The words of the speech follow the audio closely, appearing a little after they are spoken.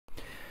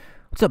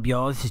What's up,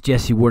 y'all? This is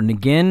Jesse Warden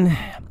again.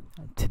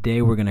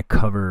 Today we're going to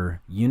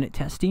cover unit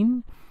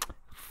testing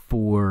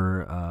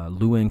for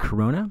Lua and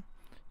Corona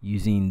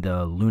using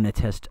the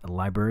Lunatest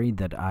library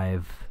that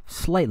I've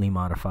slightly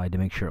modified to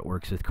make sure it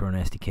works with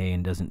Corona SDK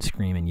and doesn't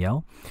scream and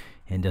yell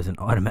and doesn't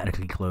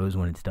automatically close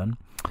when it's done.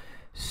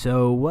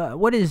 So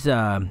what is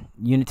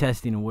unit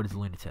testing and what is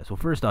Lunatest? Well,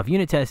 first off,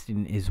 unit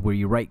testing is where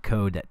you write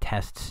code that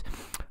tests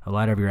a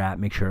lot of your app,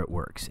 make sure it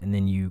works, and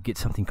then you get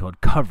something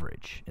called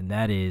coverage, and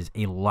that is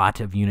a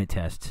lot of unit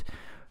tests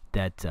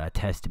that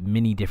test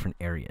many different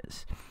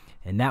areas.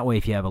 And that way,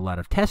 if you have a lot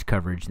of test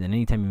coverage, then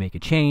anytime you make a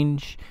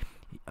change,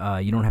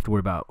 you don't have to worry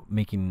about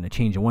making a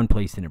change in one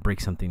place and it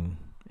breaks something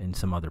in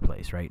some other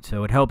place, right?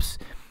 So it helps,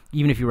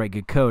 even if you write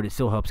good code, it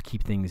still helps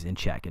keep things in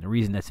check. And the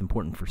reason that's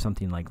important for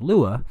something like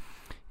Lua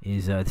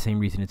is the same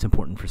reason it's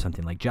important for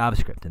something like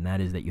JavaScript, and that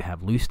is that you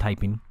have loose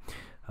typing.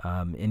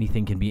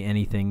 Anything can be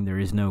anything. There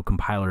is no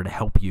compiler to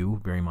help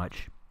you very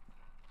much.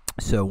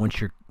 So once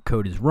your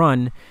code is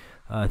run,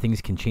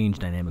 things can change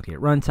dynamically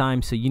at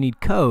runtime. So you need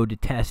code to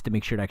test to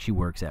make sure it actually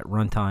works at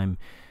runtime,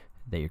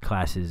 that your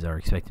classes are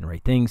expecting the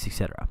right things,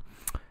 etc.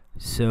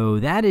 So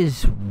that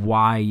is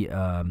why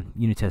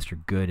unit tests are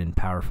good and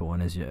powerful.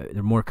 And as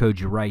the more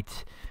code you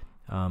write,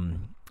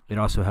 it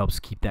also helps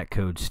keep that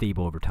code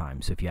stable over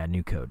time. So if you add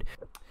new code.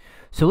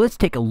 So let's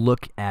take a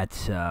look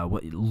at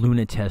what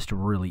Lunatest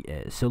really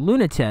is. So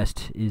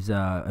Lunatest is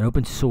an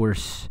open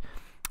source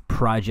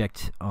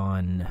project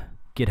on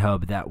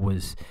GitHub that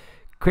was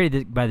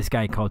created by this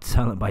guy called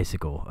Silent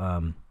Bicycle.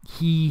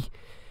 He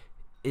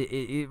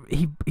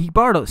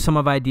borrowed some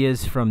of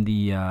ideas from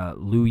the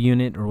Lu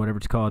unit or whatever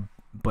it's called,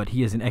 but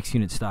he has an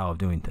XUnit style of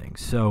doing things.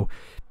 So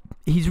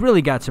he's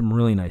really got some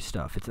really nice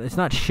stuff. It's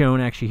not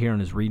shown actually here on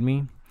his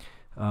README.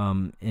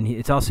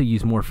 It's also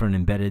used more for an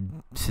embedded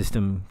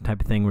system type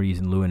of thing. We're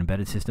using Lua in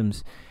embedded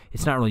systems.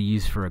 It's not really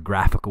used for a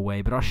graphical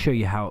way, but I'll show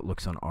you how it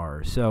looks on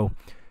ours. So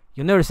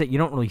you'll notice that you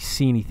don't really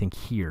see anything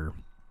here.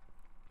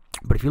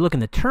 But if you look in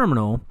the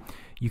terminal,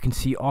 you can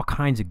see all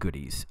kinds of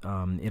goodies.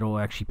 It'll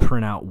actually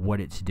print out what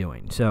it's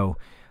doing. So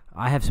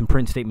I have some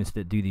print statements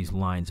that do these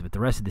lines, but the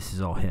rest of this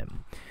is all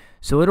him.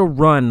 So it'll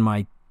run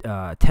my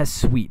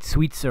test suite.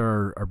 Suites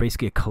are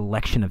basically a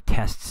collection of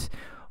tests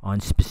on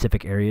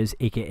specific areas,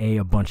 aka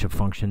a bunch of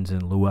functions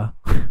in Lua,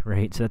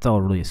 right? So that's all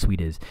really a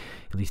suite is,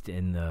 at least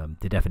in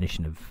the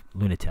definition of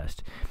Lunatest.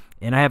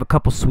 And I have a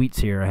couple suites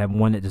here. I have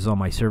one that does all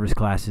my service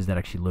classes that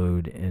actually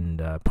load and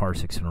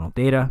parse external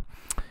data,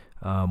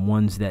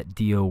 ones that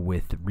deal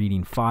with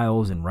reading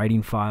files and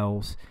writing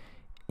files,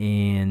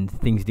 and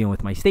things dealing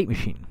with my state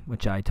machine,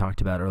 which I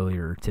talked about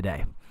earlier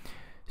today.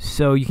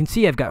 So you can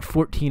see I've got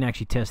 14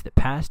 actually tests that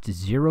passed,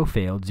 0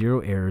 failed, 0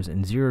 errors,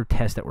 and 0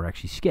 tests that were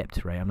actually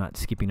skipped, right? I'm not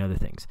skipping other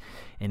things.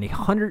 And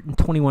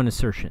 121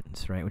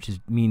 assertions, right? Which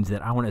means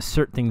that I want to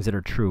assert things that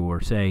are true, or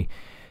say,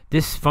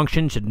 this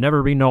function should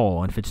never be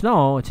null. And if it's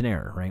null, it's an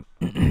error, right?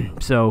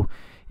 So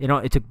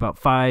it took about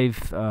 5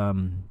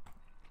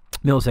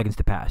 milliseconds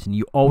to pass. And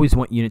you always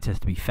want unit tests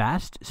to be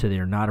fast, so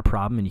they're not a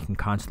problem, and you can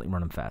constantly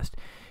run them fast.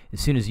 As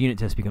soon as unit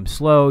tests become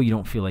slow, you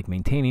don't feel like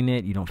maintaining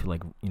it. You don't feel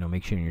like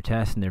make sure your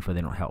tests, and therefore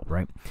they don't help,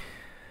 right?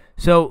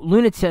 So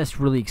Lunatest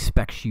really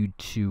expects you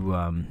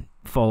to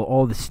follow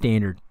all the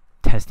standard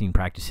testing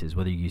practices,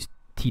 whether you use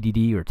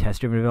TDD or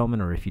test-driven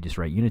development, or if you just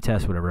write unit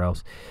tests, whatever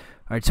else.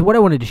 All right. So what I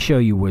wanted to show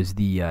you was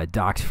the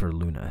docs for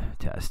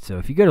Lunatest. So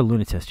if you go to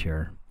Lunatest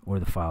here, or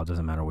the file,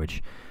 doesn't matter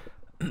which,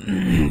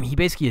 he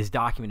basically has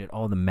documented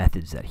all the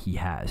methods that he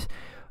has.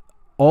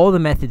 All the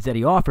methods that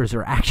he offers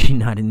are actually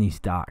not in these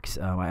docs.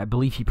 I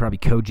believe he probably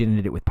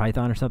code-generated it with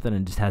Python or something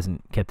and just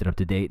hasn't kept it up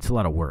to date. It's a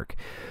lot of work.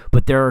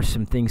 But there are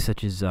some things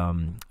such as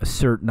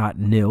assert not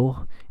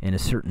nil and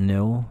assert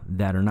nil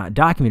that are not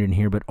documented in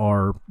here but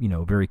are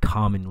very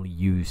commonly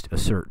used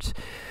asserts.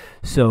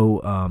 So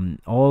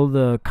all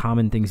the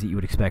common things that you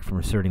would expect from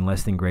asserting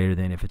less than greater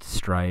than, if it's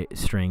a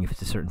string, if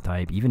it's a certain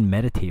type, even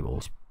meta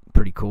tables,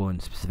 pretty cool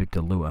and specific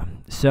to Lua.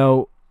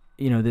 So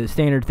the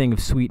standard thing of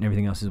suite and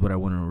everything else is what I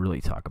want to really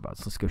talk about.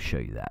 So let's go show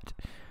you that.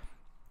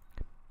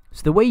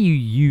 So the way you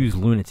use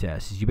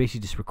Lunatest is you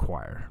basically just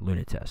require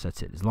Lunatest.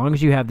 That's it. As long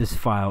as you have this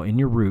file in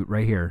your root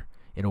right here,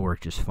 it'll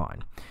work just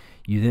fine.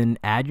 You then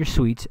add your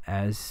suites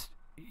as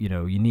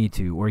you need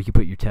to, or you can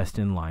put your test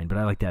in line. But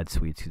I like to add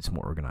suites because it's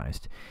more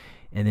organized.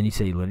 And then you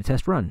say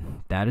Lunatest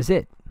run. That is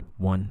it.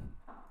 1,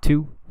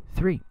 2,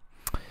 3.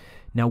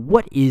 Now,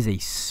 what is a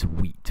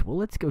suite? Well,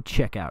 let's go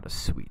check out a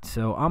suite.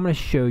 So I'm going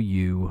to show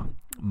you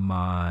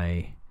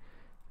my,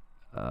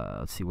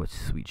 let's see, what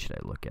suite should I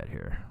look at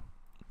here?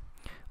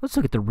 Let's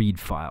look at the read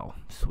file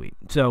suite.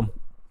 So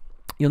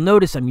you'll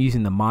notice I'm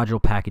using the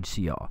module package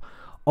CL.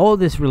 All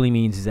this really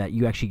means is that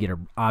you actually get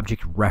an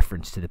object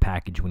reference to the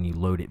package when you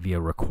load it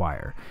via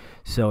require.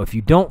 So if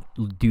you don't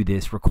do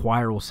this,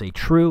 require will say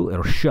true.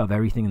 It'll shove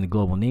everything in the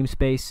global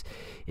namespace.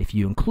 If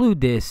you include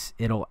this,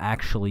 it'll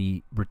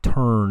actually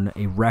return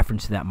a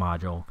reference to that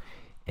module.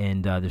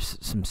 And there's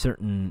some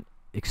certain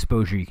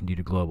exposure you can do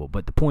to global.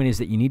 But the point is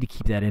that you need to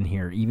keep that in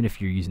here, even if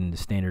you're using the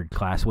standard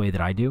class way that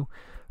I do,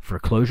 for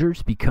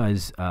closures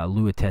because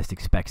Lunatest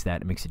expects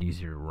that. It makes it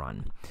easier to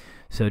run.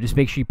 So just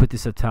make sure you put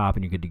this up top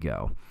and you're good to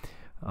go.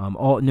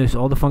 Notice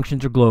all the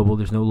functions are global.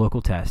 There's no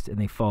local test, and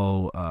they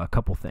follow a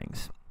couple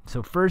things.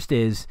 So first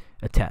is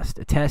a test.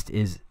 A test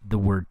is the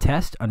word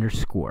test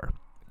underscore.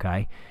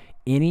 Okay,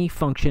 any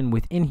function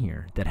within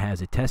here that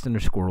has a test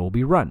underscore will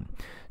be run.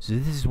 So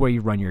this is where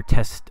you run your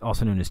test,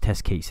 also known as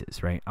test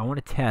cases, right? I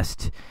want to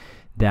test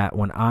that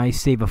when I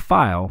save a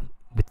file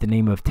with the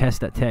name of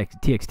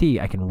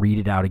test.txt, I can read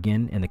it out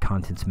again and the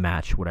contents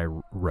match what I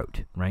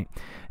wrote, right?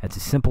 That's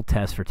a simple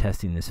test for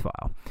testing this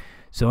file.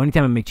 So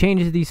anytime I make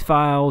changes to these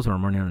files or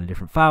I'm running on a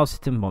different file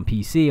system on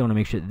PC, I want to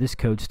make sure that this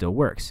code still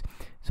works.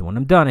 So when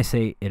I'm done, I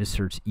say it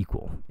asserts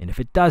equal. And if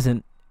it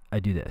doesn't, I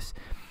do this.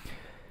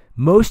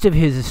 Most of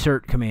his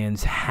assert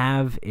commands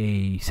have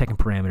a second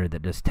parameter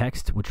that does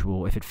text, which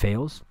will, if it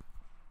fails,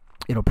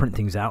 it'll print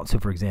things out. So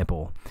for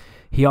example,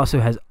 he also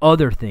has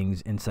other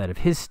things inside of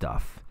his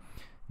stuff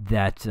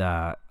that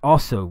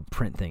also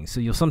print things.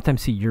 So you'll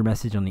sometimes see your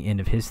message on the end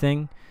of his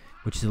thing,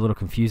 which is a little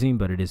confusing,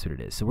 but it is what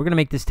it is. So we're going to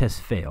make this test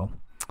fail,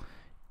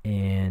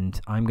 and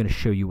I'm going to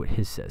show you what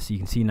his says. So you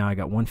can see now I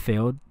got one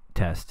failed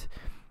test,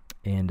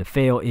 and the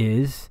fail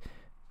is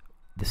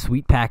the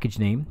suite package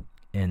name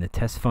and the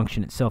test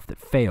function itself that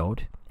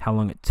failed, how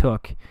long it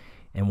took,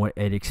 and what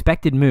it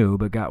expected moo,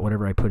 but got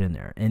whatever I put in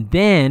there. And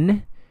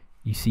then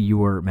you see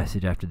your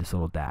message after this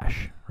little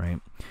dash,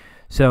 right?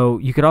 So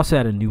you could also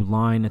add a new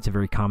line. That's a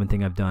very common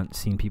thing I've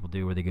seen people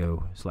do, where they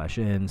go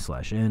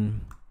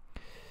 /n/n,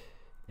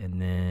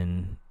 and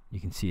then you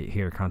can see it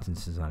here,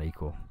 contents is not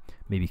equal.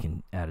 Maybe you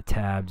can add a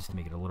tab just to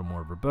make it a little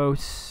more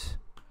verbose.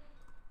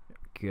 There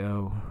we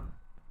go.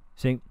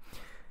 See?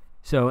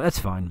 So that's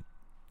fine.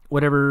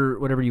 Whatever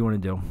you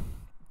want to do.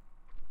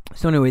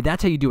 So anyway,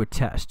 that's how you do a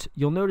test.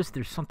 You'll notice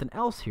there's something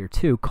else here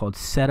too called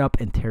setup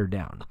and tear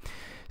down.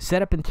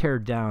 Setup and tear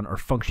down are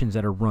functions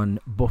that are run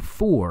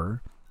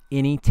before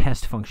any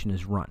test function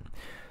is run.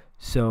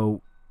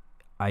 So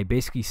I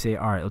basically say,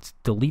 all right, let's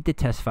delete the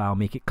test file,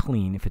 make it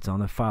clean if it's on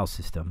the file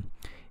system,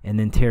 and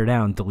then tear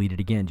down, delete it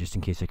again just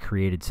in case I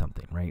created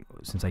something, right?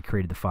 Since I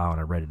created the file and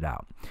I read it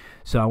out.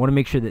 So I want to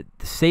make sure that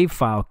the save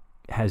file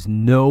has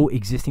no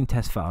existing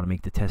test file to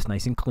make the test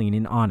nice and clean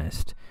and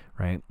honest,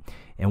 right?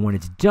 And when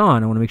it's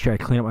done, I want to make sure I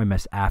clean up my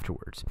mess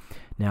afterwards.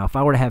 Now, if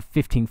I were to have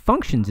 15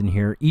 functions in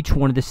here, each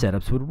one of the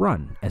setups would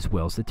run, as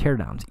well as the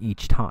teardowns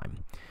each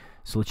time.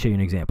 So let's show you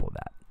an example of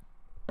that.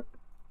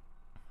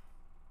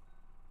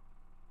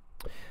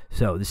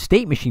 So the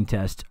state machine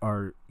tests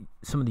are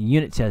some of the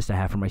unit tests I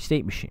have for my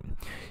state machine.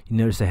 You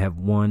notice I have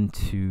 1,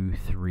 2,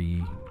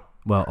 3,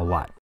 well, a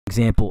lot.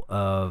 Example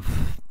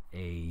of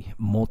a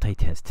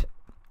multi-test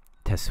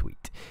test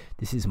suite.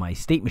 This is my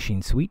state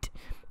machine suite,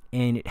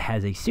 and it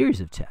has a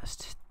series of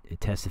tests. It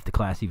tests if the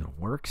class even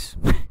works.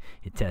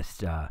 It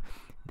tests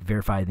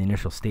verify the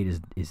initial state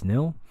is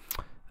nil,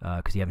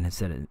 because you haven't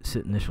set an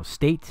initial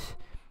state.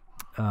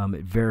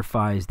 It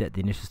verifies that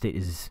the initial state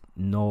is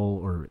null,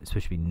 or it's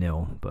supposed to be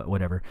nil, but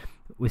whatever.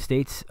 With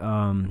states,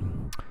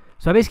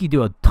 so I basically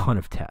do a ton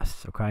of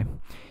tests, okay?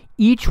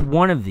 Each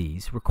one of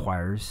these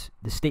requires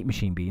the state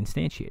machine be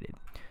instantiated.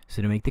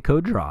 So to make the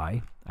code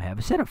dry, I have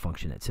a setup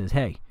function that says,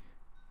 hey,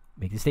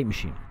 make the state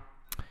machine.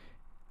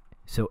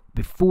 So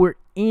before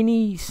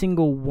any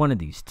single one of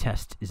these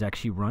tests is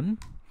actually run,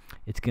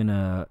 it's going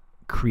to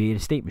create a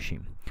state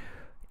machine.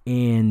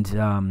 And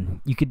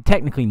you could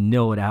technically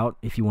null it out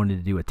if you wanted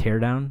to do a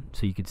teardown.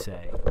 So you could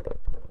say,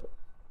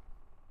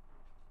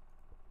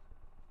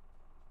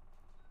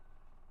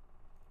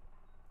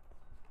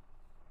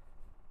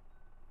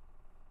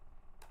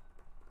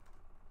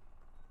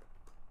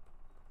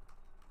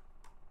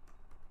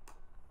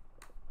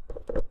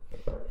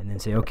 and then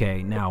say,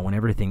 okay, now when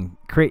everything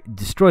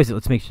destroys it,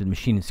 let's make sure the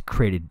machine is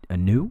created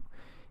anew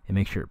and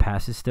make sure it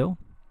passes still.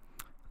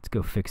 Let's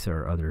go fix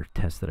our other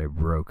test that I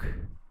broke.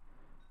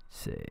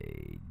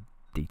 Say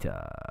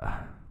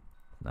data,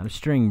 not a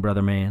string,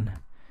 brother man.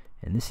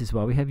 And this is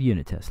why we have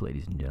unit tests,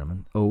 ladies and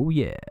gentlemen. Oh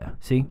yeah,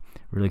 see,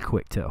 really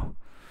quick too.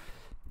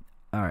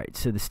 All right,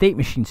 so the state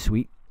machine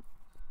suite,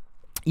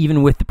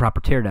 even with the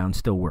proper teardown,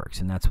 still works,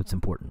 and that's what's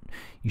important.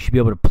 You should be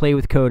able to play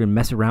with code and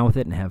mess around with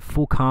it and have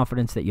full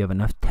confidence that you have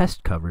enough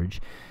test coverage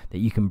that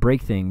you can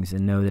break things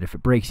and know that if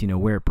it breaks, you know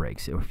where it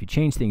breaks. Or if you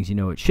change things, you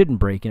know it shouldn't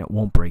break and it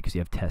won't break because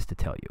you have tests to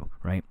tell you,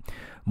 right?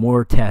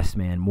 More tests,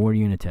 man, more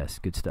unit tests,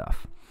 good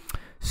stuff.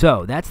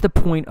 So that's the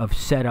point of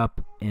setup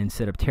and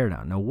setup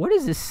teardown. Now, what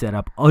is this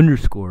setup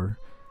underscore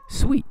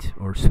suite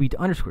or suite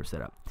underscore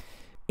setup?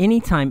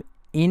 Anytime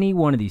any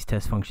one of these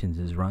test functions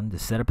is run, the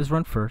setup is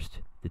run first,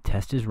 the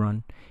test is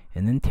run,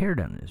 and then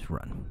teardown is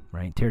run,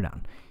 right?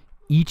 Teardown.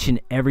 Each and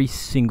every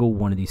single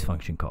one of these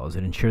function calls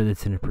and ensure that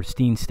it's in a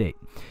pristine state.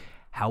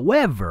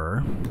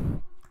 However,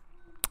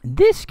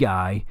 this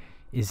guy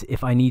is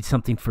if I need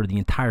something for the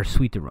entire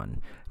suite to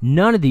run.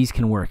 None of these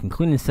can work,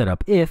 including the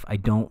setup, if I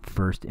don't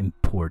first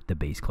import the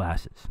base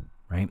classes,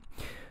 right?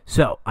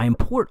 So I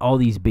import all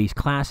these base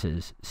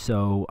classes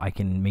so I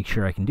can make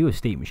sure I can do a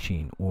state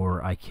machine,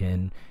 or I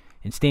can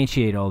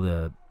instantiate all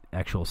the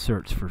actual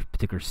asserts for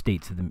particular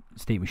states of the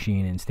state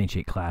machine and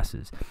instantiate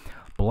classes.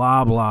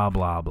 Blah, blah,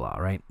 blah, blah,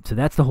 right? So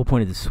that's the whole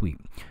point of the sweep.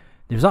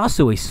 There's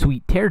also a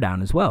sweep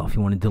teardown as well if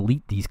you want to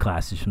delete these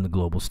classes from the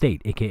global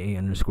state, aka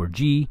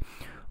 _G,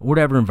 or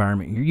whatever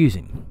environment you're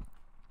using.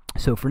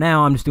 So for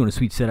now, I'm just doing a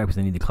sweep setup because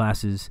I need the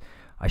classes.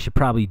 I should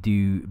probably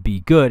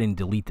be good and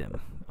delete them.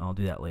 I'll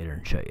do that later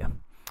and show you.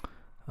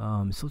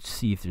 So let's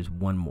see if there's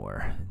one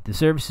more. The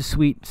services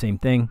suite, same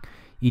thing.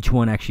 Each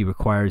one actually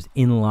requires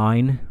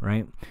inline,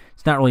 right?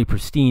 It's not really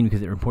pristine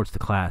because it reports the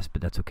class,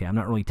 but that's okay. I'm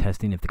not really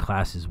testing if the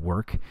classes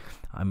work.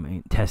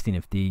 I'm testing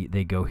if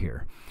they go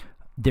here.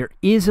 There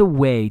is a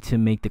way to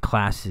make the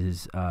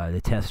classes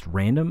the test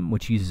random,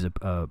 which uses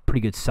a pretty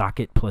good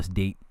socket plus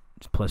date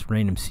plus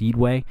random seed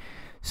way.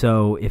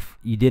 So if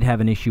you did have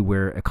an issue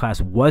where a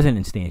class wasn't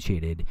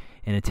instantiated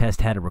and a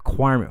test had a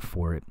requirement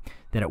for it,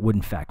 that it would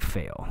in fact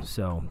fail.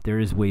 So there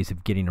is ways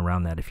of getting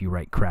around that if you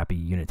write crappy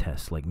unit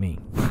tests like me.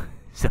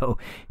 So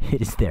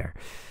it is there.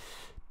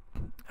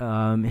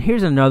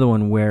 Here's another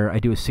one where I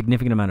do a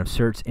significant amount of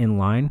asserts in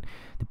line.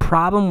 The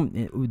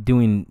problem with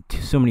doing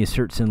so many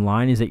asserts in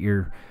line is that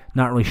you're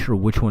not really sure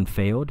which one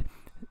failed,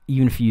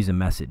 even if you use a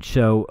message.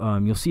 So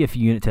you'll see a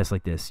few unit tests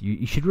like this.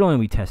 You should really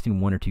only be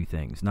testing 1 or 2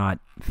 things, not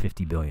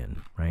 50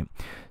 billion, right?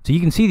 So you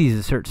can see these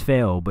asserts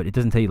fail, but it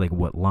doesn't tell you like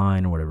what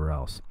line or whatever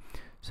else.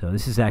 So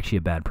this is actually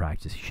a bad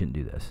practice. You shouldn't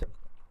do this.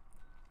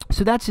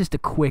 So that's just a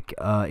quick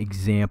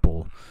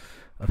example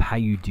of how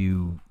you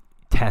do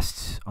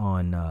tests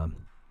on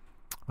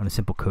a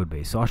simple code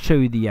base. So I'll show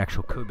you the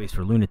actual code base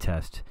for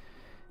Lunatest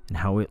and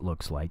how it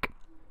looks like.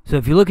 So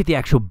if you look at the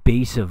actual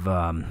base of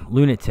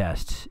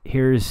Lunatest,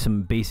 here's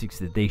some basics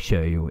that they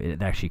show you.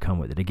 It actually come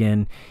with it.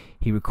 Again,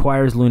 he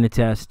requires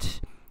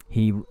Lunatest.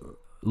 He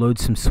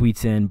loads some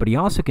suites in, but he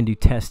also can do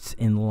tests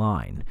in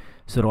line.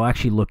 So it'll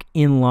actually look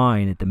in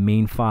line at the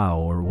main file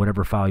or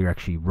whatever file you're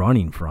actually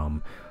running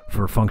from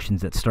for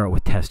functions that start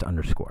with test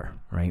underscore,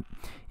 right?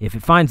 If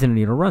it finds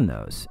any, it'll run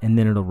those, and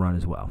then it'll run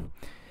as well.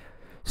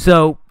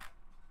 So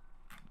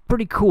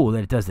pretty cool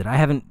that it does that. I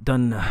haven't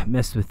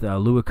messed with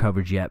Lua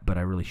coverage yet, but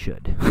I really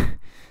should.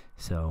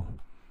 So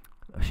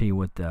I'll show you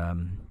what,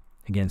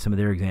 again, some of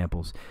their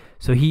examples.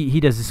 So he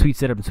does the suite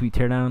setup and suite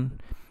teardown.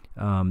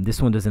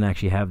 This one doesn't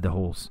actually have the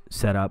whole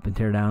setup and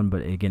teardown,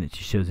 but again, it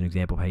just shows an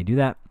example of how you do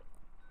that.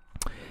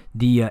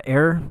 The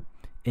error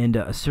and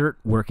assert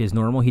work as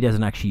normal. He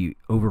doesn't actually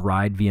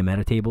override via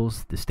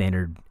metatables the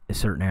standard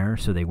assert and error,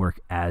 so they work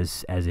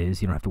as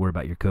is. You don't have to worry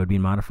about your code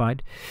being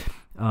modified.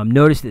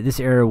 Notice that this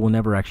error will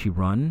never actually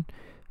run.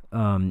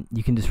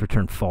 You can just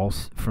return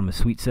false from a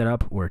suite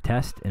setup or a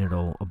test, and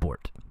it'll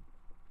abort.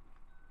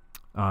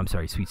 I'm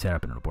sorry, suite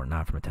setup and it'll abort,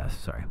 not from a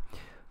test. Sorry.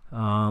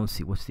 Let's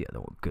see, what's the other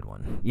good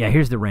one? Yeah,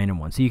 here's the random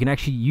one. So you can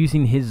actually,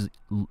 using his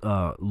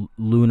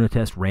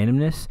Lunatest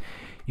randomness,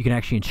 you can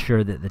actually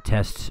ensure that the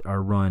tests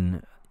are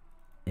run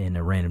in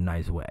a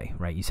randomized way,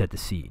 right? You set the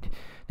seed.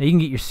 Now you can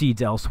get your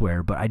seeds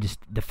elsewhere, but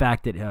the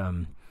fact that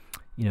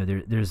you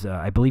know, there's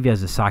I believe he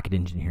has a socket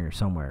engine here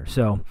somewhere.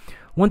 So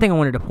one thing I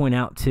wanted to point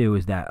out too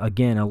is that,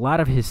 again, a lot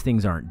of his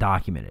things aren't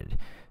documented.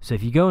 So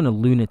if you go into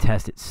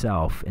Lunatest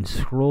itself and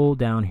scroll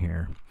down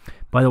here,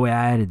 by the way,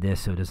 I added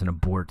this so it doesn't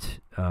abort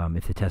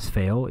if the tests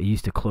fail. It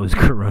used to close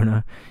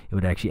Corona. It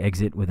would actually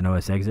exit with an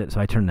OS exit, so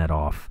I turned that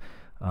off.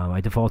 I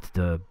defaulted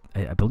to,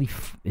 I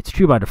believe it's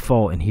true by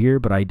default in here,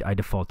 but I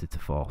defaulted to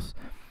false.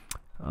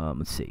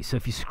 Let's see. So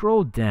if you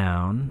scroll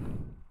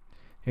down,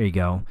 there you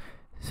go.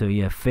 So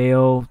you have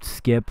fail,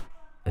 skip,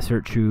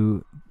 assert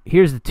true.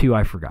 Here's the 2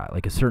 I forgot,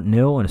 like assert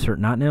nil and assert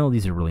not nil.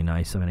 These are really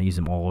nice. I mean, I use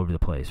them all over the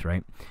place,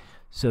 right?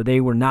 So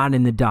they were not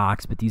in the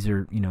docs, but these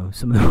are, you know,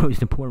 some of the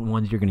most important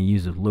ones you're going to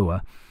use with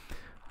Lua.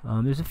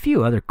 There's a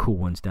few other cool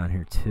ones down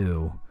here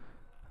too.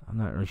 I'm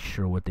not really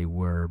sure what they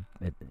were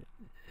at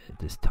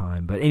this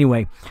time, but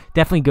anyway,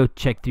 definitely go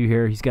check through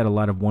here. He's got a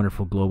lot of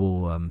wonderful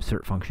global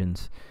cert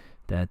functions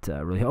that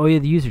really. Oh yeah,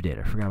 the user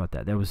data. I forgot about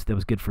that. That was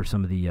good for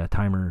some of the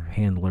timer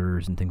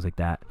handlers and things like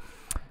that.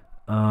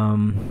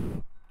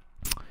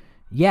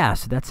 Yeah,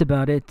 so that's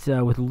about it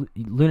with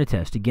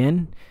Lunatest.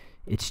 Again,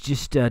 it's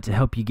just to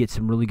help you get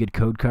some really good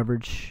code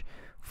coverage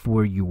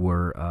for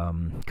your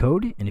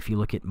code. And if you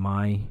look at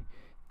my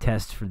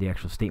tests for the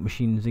actual state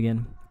machines,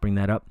 again, bring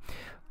that up.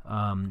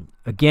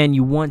 Again,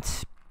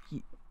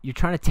 you're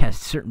trying to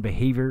test certain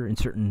behavior in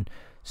certain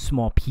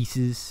small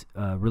pieces,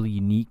 really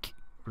unique,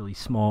 really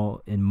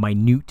small and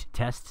minute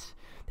tests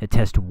that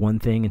test one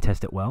thing and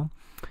test it well.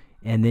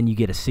 And then you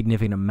get a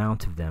significant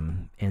amount of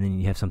them, and then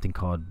you have something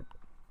called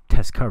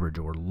test coverage,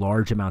 or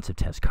large amounts of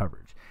test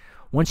coverage.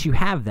 Once you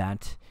have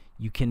that,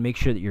 you can make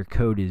sure that your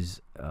code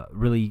is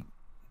really,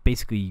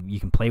 basically,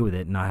 you can play with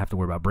it and not have to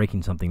worry about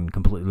breaking something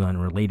completely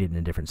unrelated in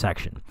a different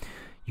section.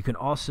 You can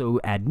also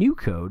add new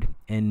code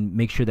and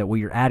make sure that what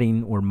you're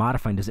adding or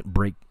modifying doesn't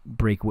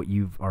break what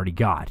you've already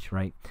got,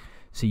 right?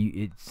 So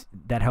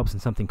that helps in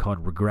something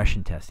called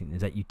regression testing,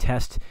 is that you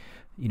test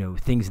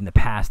things in the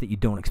past that you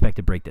don't expect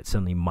to break that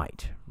suddenly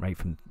might, right,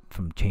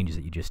 from changes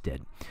that you just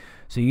did.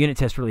 So unit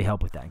tests really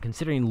help with that. And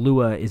considering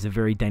Lua is a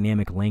very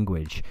dynamic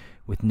language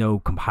with no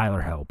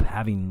compiler help,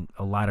 having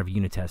a lot of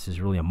unit tests is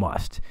really a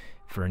must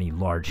for any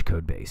large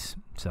code base.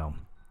 So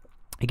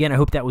again, I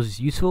hope that was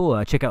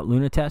useful. Check out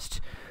Lunatest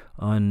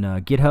on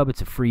GitHub.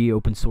 It's a free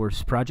open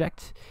source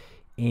project,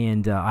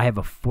 and I have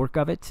a fork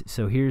of it.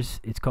 So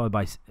it's called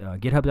by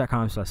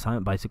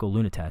github.com/silentbicycle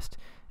Lunatest.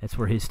 That's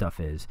where his stuff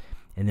is.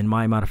 And then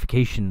my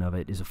modification of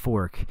it is a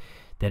fork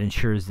that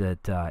ensures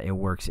that it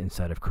works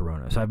inside of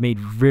Corona. So I've made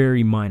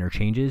very minor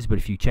changes, but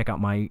if you check out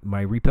my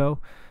repo,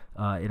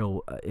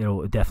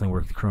 it'll definitely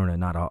work with Corona,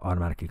 not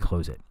automatically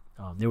close it.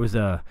 There was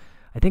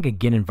I think a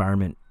Git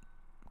environment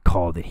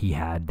call that he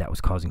had that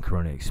was causing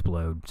Corona to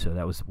explode. So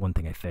that was one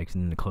thing I fixed,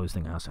 and then the close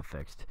thing I also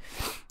fixed.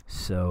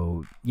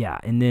 So yeah,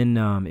 and then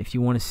if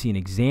you want to see an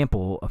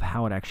example of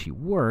how it actually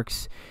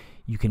works,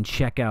 you can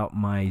check out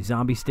my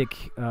zombie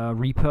stick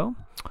repo,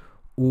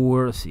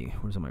 or let's see,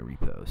 where's all my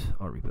repos?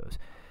 All repos.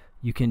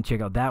 You can check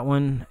out that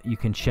one. You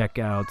can check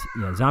out,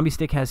 zombie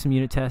stick has some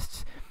unit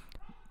tests.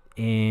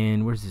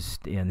 And where's this?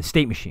 Yeah, the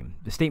state machine.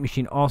 The state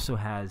machine also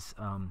has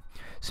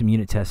some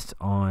unit tests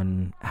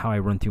on how I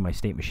run through my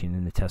state machine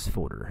in the test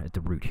folder at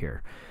the root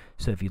here.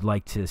 So if you'd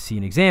like to see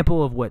an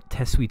example of what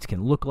test suites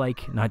can look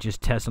like, not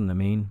just tests on the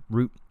main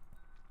root,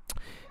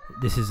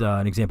 this is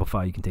an example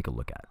file you can take a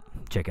look at,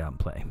 check out and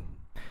play.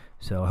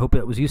 So I hope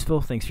that was useful.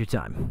 Thanks for your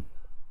time.